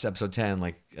after he watched episode 10,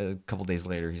 like a couple days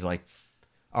later, he's like,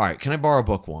 all right, can I borrow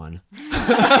book 1?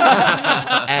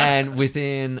 And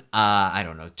within, I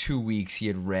don't know, 2 weeks, he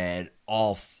had read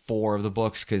all 4 of the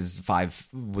books because 5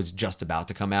 was just about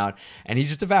to come out. And he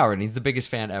just devoured it. And he's the biggest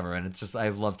fan ever. And it's just, I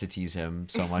love to tease him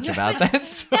so much about that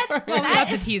story. Well, we have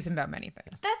to tease him about many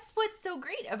things. That's what's so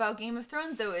great about Game of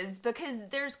Thrones, though, is because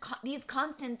there's these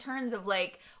constant turns of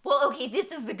like, well, okay, this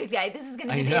is the good guy, this is going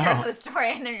to be I the hero know. of the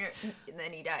story, and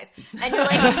then he dies, and you're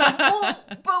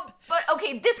like, well, but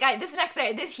okay, this guy, this next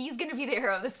guy, he's going to be the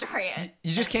hero of the story, and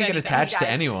You just can't then get he attached to dies.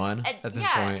 anyone And at this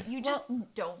yeah, point. you just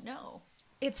don't know.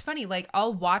 It's funny, like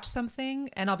I'll watch something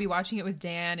and I'll be watching it with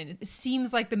Dan, and it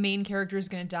seems like the main character is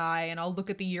going to die, and I'll look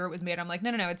at the year it was made. I'm like,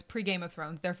 no, it's pre-Game of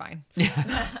Thrones. They're fine.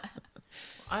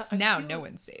 I Now feel- no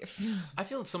one's safe. I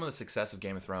feel that some of the success of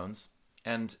Game of Thrones,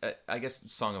 and I guess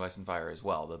Song of Ice and Fire as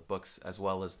well, the books as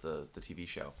well as the TV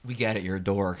show. We get it. You're a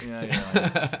dork.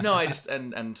 Yeah, no, I just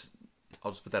and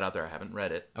I'll just put that out there. I haven't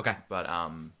read it. Okay.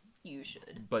 You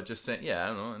should. But just saying, yeah, I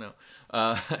don't know.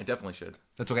 I know. I definitely should.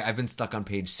 That's okay. I've been stuck on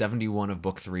page 71 of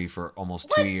book 3 for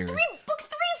almost 2 years. Book 3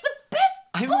 is the best.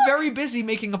 I'm very busy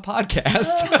making a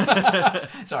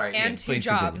podcast. Sorry. And Ian, 2 please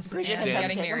jobs. Bridget and has getting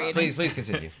to take married. Please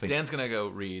continue. Please. Dan's gonna go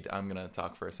read. I'm gonna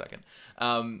talk for a second.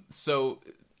 So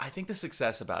I think the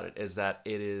success about it is that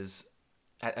it is,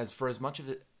 as for as much of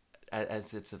it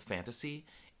as it's a fantasy,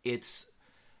 it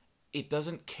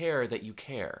doesn't care that you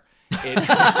care.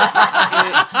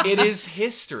 It is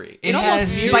history. It almost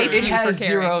has, spites it you has for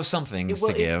caring. 0 somethings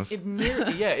to give. It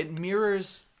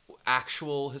mirrors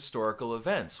actual historical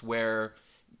events where,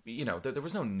 you know, there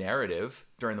was no narrative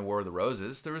during the War of the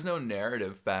Roses. There was no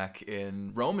narrative back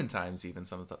in Roman times, even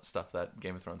some of the stuff that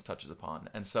Game of Thrones touches upon.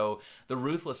 And so the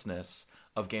ruthlessness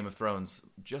of Game of Thrones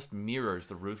just mirrors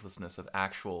the ruthlessness of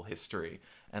actual history.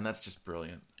 And that's just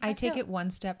brilliant. I take it one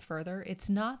step further. It's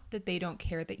not that they don't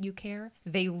care that you care.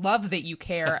 They love that you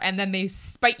care, and then they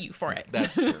spite you for it.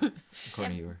 That's true.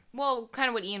 According to you. Well, kind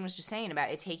of what Ian was just saying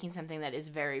about it, taking something that is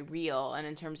very real, and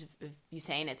in terms of you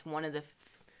saying it's one of the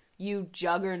you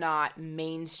juggernaut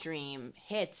mainstream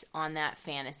hits on that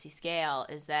fantasy scale,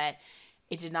 is that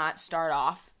it did not start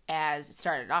off as it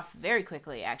started off very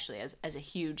quickly, actually, as a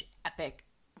huge epic,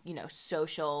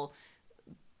 social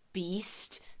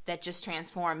beast that just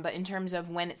transformed. But in terms of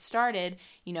when it started,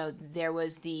 there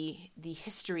was the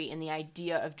history and the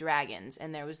idea of dragons,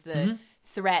 and there was the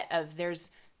threat of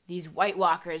there's these White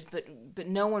Walkers, but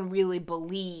no one really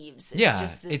believes. It's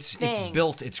just this thing. It's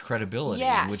built its credibility,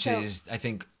 which is, I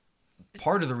think,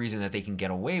 part of the reason that they can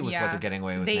get away with what they're getting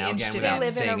away with now. Again, without they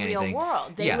live saying in a anything. real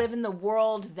world. They live in the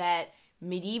world that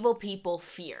medieval people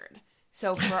feared.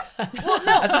 So for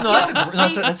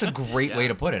that's a great way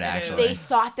to put it. Actually, they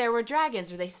thought there were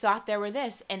dragons, or they thought there were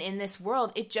this, and in this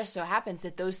world, it just so happens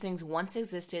that those things once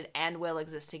existed and will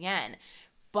exist again.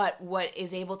 But what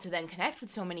is able to then connect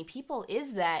with so many people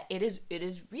is that it is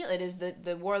real. It is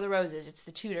the War of the Roses. It's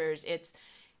the Tudors. It's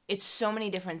so many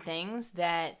different things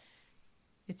that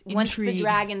once the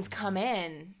dragons come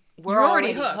in, we're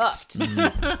already hooked.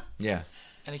 Yeah.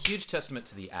 And a huge testament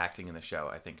to the acting in the show,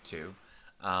 I think, too.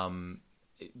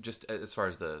 Just as far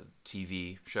as the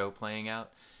TV show playing out,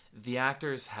 the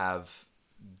actors have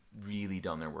really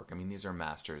done their work. I mean, these are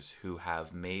masters who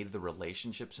have made the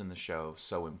relationships in the show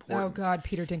so important. Oh, God,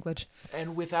 Peter Dinklage.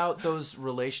 And without those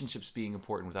relationships being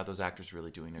important, without those actors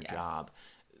really doing their job,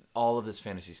 all of this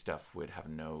fantasy stuff would have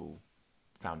no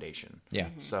foundation. Yeah.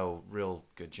 So real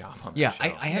good job on that show.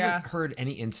 I haven't heard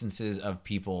any instances of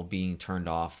people being turned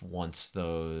off once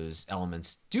those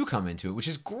elements do come into it, which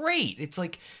is great. It's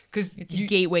like, because it's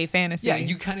gateway fantasy. Yeah,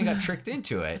 you kind of got tricked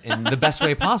into it in the best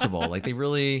way possible. Like, they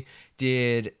really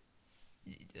did.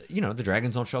 The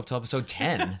dragons don't show up till episode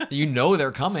 10.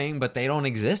 They're coming, but they don't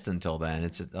exist until then.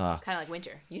 It's kind of like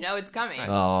winter. It's coming.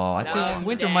 Oh, I think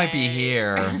winter might be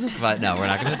here. But no, we're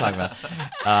not going to talk about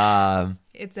it.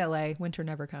 It's LA. Winter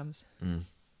never comes.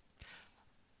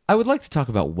 I would like to talk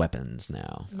about weapons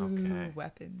now. Okay. Ooh,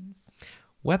 weapons.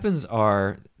 Weapons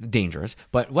are dangerous,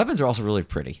 but weapons are also really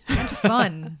pretty. And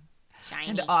fun. Shiny.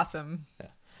 And awesome.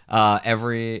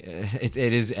 It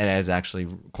is actually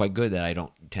quite good that I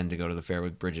don't tend to go to the fair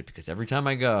with Bridget, because every time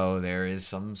I go, there is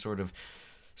some sort of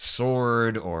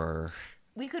sword or.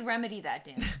 We could remedy that,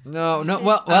 Dan. No.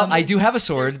 Well, I do have a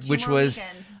sword, which was.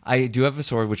 Weekends. I do have a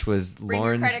sword, which was Bring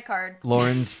your credit card.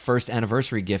 Lauren's first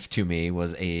anniversary gift to me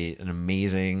was an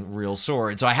amazing real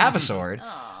sword. So I have a sword.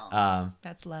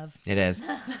 That's love. It is.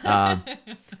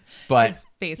 But his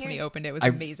face when he opened it was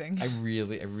amazing. I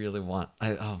really want.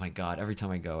 Oh my God! Every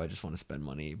time I go, I just want to spend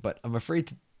money, but I'm afraid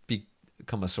to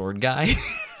become a sword guy.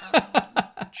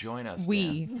 Join us.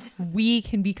 We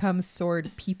can become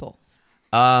sword people.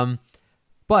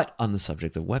 But on the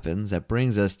subject of weapons, that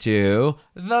brings us to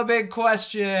the big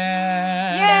question.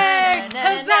 Yay!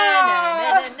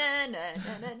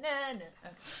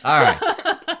 All right.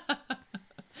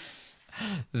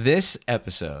 This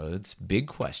episode's big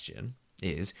question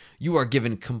is: you are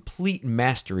given complete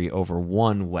mastery over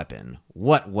one weapon.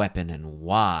 What weapon and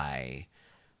why?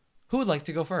 Who would like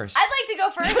to go first? I'd like to go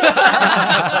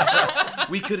first.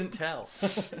 We couldn't tell.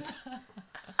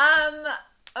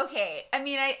 Okay. I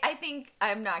mean, I think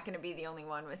I'm not going to be the only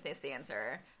one with this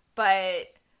answer.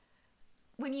 But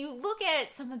when you look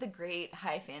at some of the great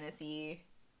high fantasy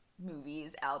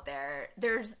movies out there,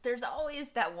 there's always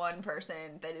that one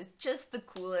person that is just the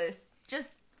coolest, just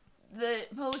the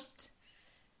most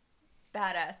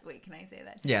badass. Wait, can I say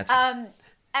that? Yeah. It's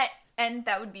and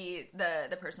that would be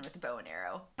the person with the bow and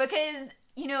arrow, because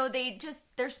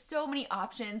there's so many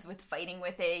options with fighting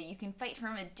with it. You can fight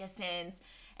from a distance,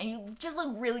 and you just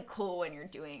look really cool when you're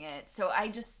doing it. So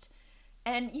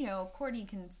and Courtney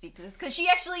can speak to this because she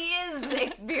actually is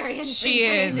experienced. She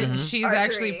is. in She's archery.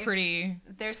 actually pretty.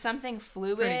 There's something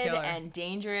fluid killer. and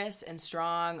dangerous and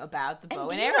strong about the bow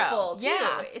and beautiful, arrow. too.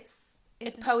 Yeah,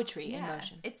 It's poetry in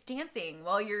motion. It's dancing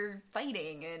while you're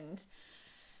fighting, and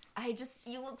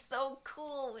you look so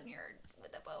cool when you're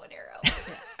with a bow and arrow.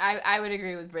 I would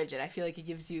agree with Bridget. I feel like it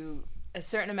gives you a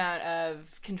certain amount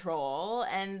of control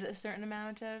and a certain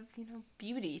amount of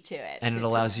beauty to it, and it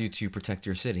allows you to protect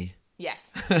your city.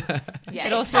 Yes.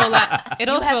 It also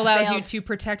allows you failed. to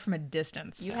protect from a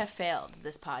distance. You have failed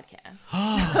this podcast.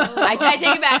 I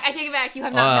take it back. I take it back. You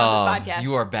have not failed this podcast.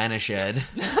 You are banished.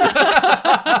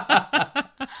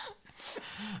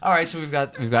 All right, so we've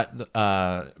got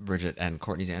Bridget and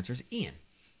Courtney's answers. Ian.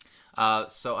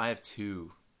 So I have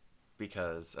two.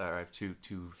 Because I have two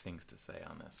things to say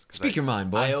on this. Speak your mind,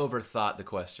 boy. I overthought the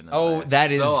question. That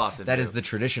so is the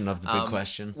tradition of the big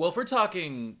question. Well, if we're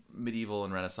talking medieval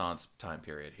and Renaissance time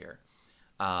period here,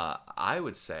 I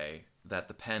would say that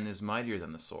the pen is mightier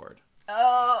than the sword.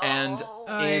 Oh, And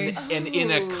in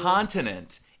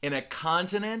a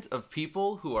continent of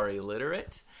people who are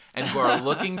illiterate and who are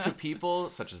looking to people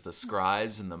such as the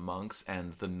scribes and the monks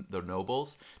and the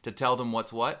nobles to tell them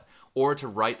what's what, or to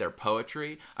write their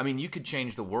poetry. I mean, you could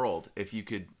change the world if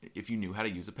you knew how to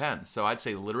use a pen. So I'd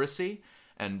say literacy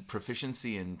and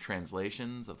proficiency in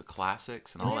translations of the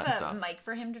classics and Do we all that have stuff. a mic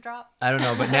for him to drop? I don't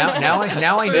know, but now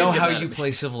I know how you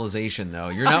play Civilization. Though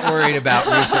you're not worried about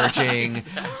researching,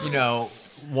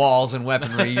 walls and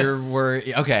weaponry. You're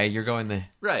worried. Okay, you're going the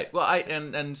Right. Well,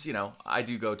 I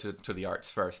do go to the arts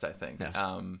first, I think. yes.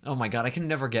 Oh my god, I can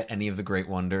never get any of the great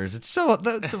wonders. It's so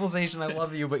the Civilization. I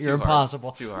love you, but It's you're too hard. impossible.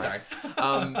 It's too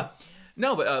hard.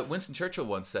 No, but Winston Churchill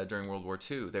once said during World War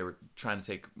II they were trying to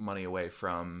take money away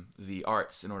from the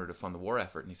arts in order to fund the war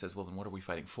effort, and he says, "Well, then what are we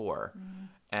fighting for?"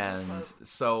 And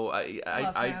so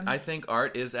I think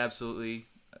art is absolutely,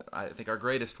 I think, our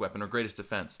greatest weapon or greatest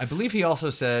defense. I believe he also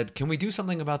said, "Can we do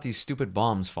something about these stupid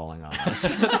bombs falling on us?"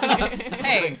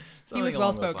 Hey, he was along well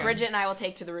those spoken. lines. Bridget and I will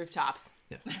take to the rooftops.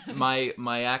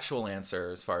 My actual answer,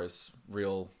 as far as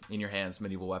real in your hands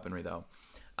medieval weaponry, though,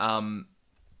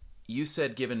 you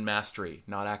said given mastery,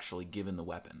 not actually given the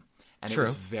weapon, and True. it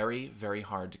was very, very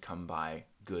hard to come by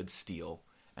good steel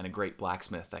and a great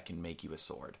blacksmith that can make you a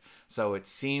sword. So it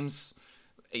seems,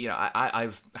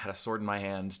 I've had a sword in my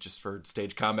hand just for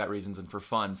stage combat reasons and for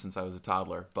fun since I was a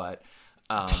toddler, but.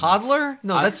 Toddler?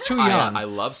 No, that's too young. I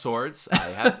love swords. I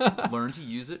have learned to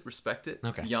use it, respect it,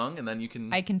 Okay. young, and then you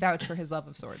can. I can vouch for his love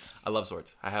of swords. I love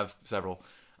swords. I have several.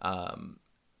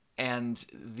 But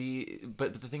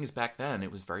the thing is, back then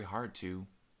it was very hard to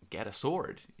get a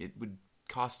sword. It would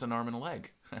cost an arm and a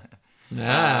leg.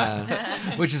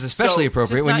 Which is especially So-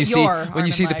 appropriate Just when not you see your when arm you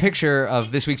and see the leg. picture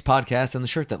of this week's podcast and the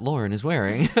shirt that Lauren is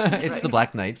wearing. It's the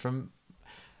Black Knight from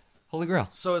Holy Grail.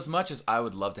 So as much as I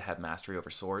would love to have mastery over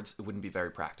swords, it wouldn't be very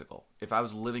practical. If I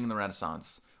was living in the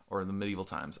Renaissance or the medieval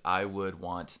times, I would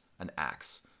want an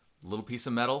axe. A little piece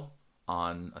of metal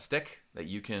on a stick that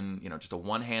you can, just a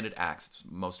one-handed axe. It's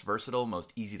most versatile,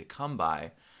 most easy to come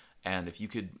by. And if you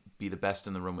could be the best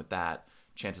in the room with that,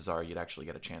 chances are you'd actually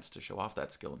get a chance to show off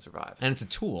that skill and survive. And it's a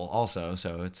tool also,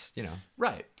 so it's,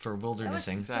 Right. for That was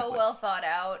wildernessing. Exactly. so well thought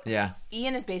out. Yeah.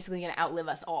 Ian is basically going to outlive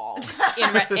us all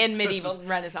in medieval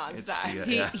Renaissance times.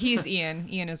 He's Ian.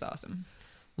 Ian is awesome.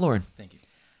 Lauren. Thank you.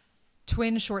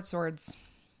 Twin short swords.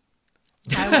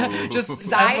 Just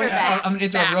Side or back? I'm gonna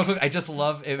interrupt real quick. I just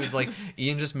love it was like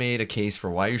Ian just made a case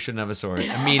for why you shouldn't have a sword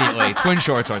immediately. Twin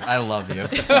short swords. I love you.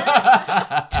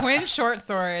 Twin short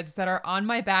swords that are on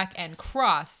my back and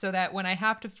cross, so that when I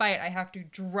have to fight, I have to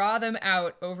draw them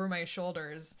out over my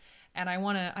shoulders. And I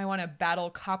wanna battle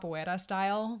capoeira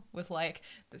style with like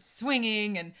the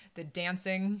swinging and the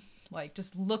dancing. Like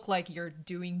just look like you're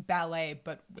doing ballet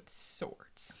but with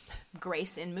swords.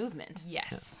 Grace in movement.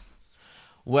 Yes.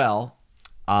 Well,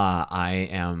 I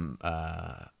am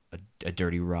a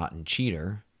dirty, rotten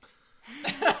cheater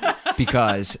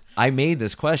because I made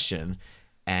this question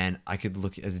and I could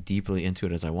look as deeply into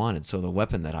it as I wanted. So the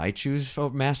weapon that I choose for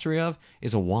mastery of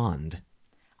is a wand.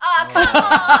 Oh, come on!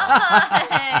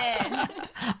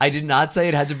 I did not say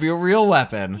it had to be a real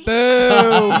weapon.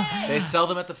 Boo. They sell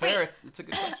them at the fair. It's a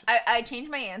good question. I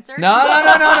changed my answer. No.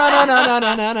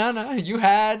 You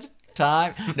had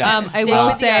time. No. I Stay will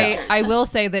with the say archers. I will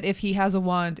say that if he has a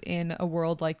wand in a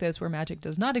world like this where magic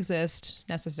does not exist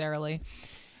necessarily,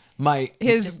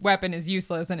 his weapon is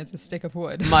useless and it's a stick of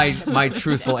wood. my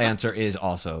truthful answer is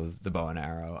also the bow and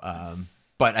arrow.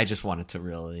 But I just wanted to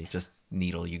really just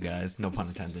needle you guys. No pun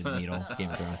intended. Needle.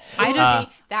 Game of Thrones.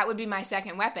 That would be my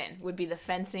second weapon. Would be the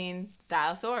fencing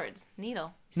style swords.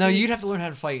 Needle. No, See? you'd have to learn how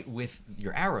to fight with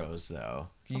your arrows, though.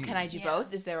 Can I do Yeah.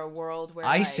 both? Is there a world where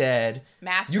I said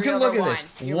mastery you can over look at one?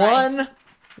 this You're one right.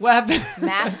 weapon.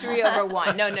 Mastery over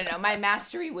one. No. My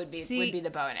mastery would be See, the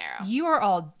bow and arrow. You are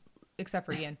all, except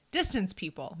for Ian, distance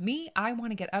people. Me, I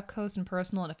want to get up close and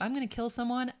personal, and if I'm going to kill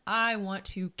someone, I want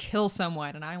to kill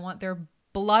someone, and I want their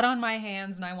blood on my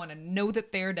hands, and I want to know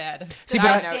that they're dead. See, I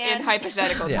but know, Dan. in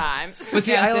hypothetical Yeah. times. but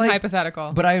see, Yes, I in like,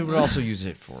 hypothetical. but I would also use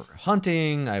it for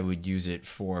hunting. I would use it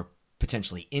for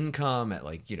potentially income at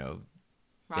they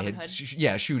Robin had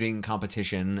Hood. shooting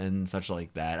competition and such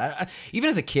like that. I, even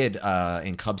as a kid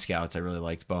in Cub Scouts, I really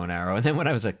liked bow and arrow. And then when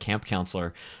I was a camp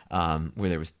counselor, where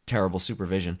there was terrible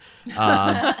supervision,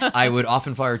 I would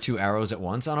often fire 2 arrows at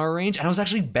once on our range, and I was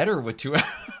actually better with 2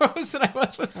 arrows than I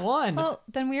was with one. Well,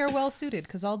 then we are well suited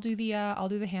because I'll do the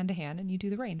hand to hand, and you do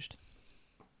the ranged.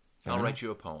 I'll write you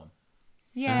a poem.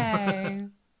 Yay!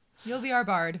 You'll be our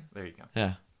bard. There you go.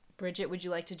 Yeah. Bridget, would you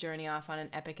like to journey off on an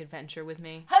epic adventure with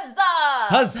me?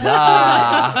 Huzzah!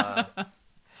 Huzzah!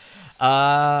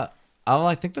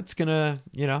 I think that's gonna,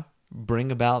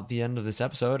 bring about the end of this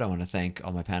episode. I want to thank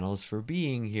all my panelists for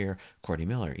being here. Courtney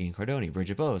Miller, Ian Cardoni,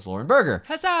 Bridget Bowes, Lauren Berger.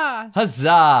 Huzzah!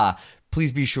 Huzzah!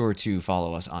 Please be sure to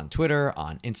follow us on Twitter,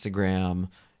 on Instagram.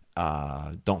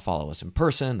 Don't follow us in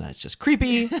person. That's just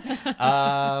creepy.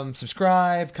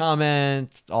 Subscribe,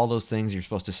 comment, all those things you're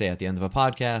supposed to say at the end of a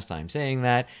podcast. I'm saying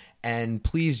that. And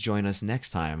please join us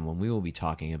next time when we will be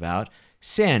talking about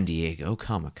San Diego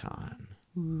Comic-Con.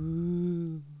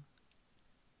 Ooh.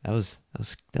 That was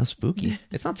spooky.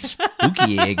 It's not Spooky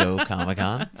Diego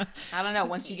Comic-Con. I don't know.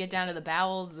 Once you get down to the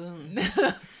bowels.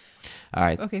 All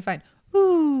right. Okay, fine.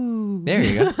 Ooh. There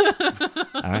you go.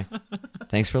 All right.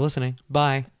 Thanks for listening.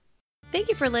 Bye. Thank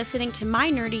you for listening to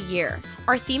My Nerdy Year.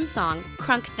 Our theme song,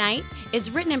 Crunk Night,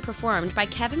 is written and performed by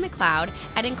Kevin MacLeod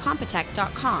at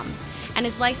Incompetech.com and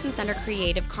is licensed under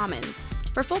Creative Commons.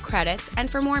 For full credits and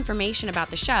for more information about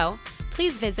the show,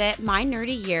 please visit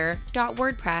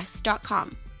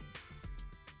mynerdyyear.wordpress.com.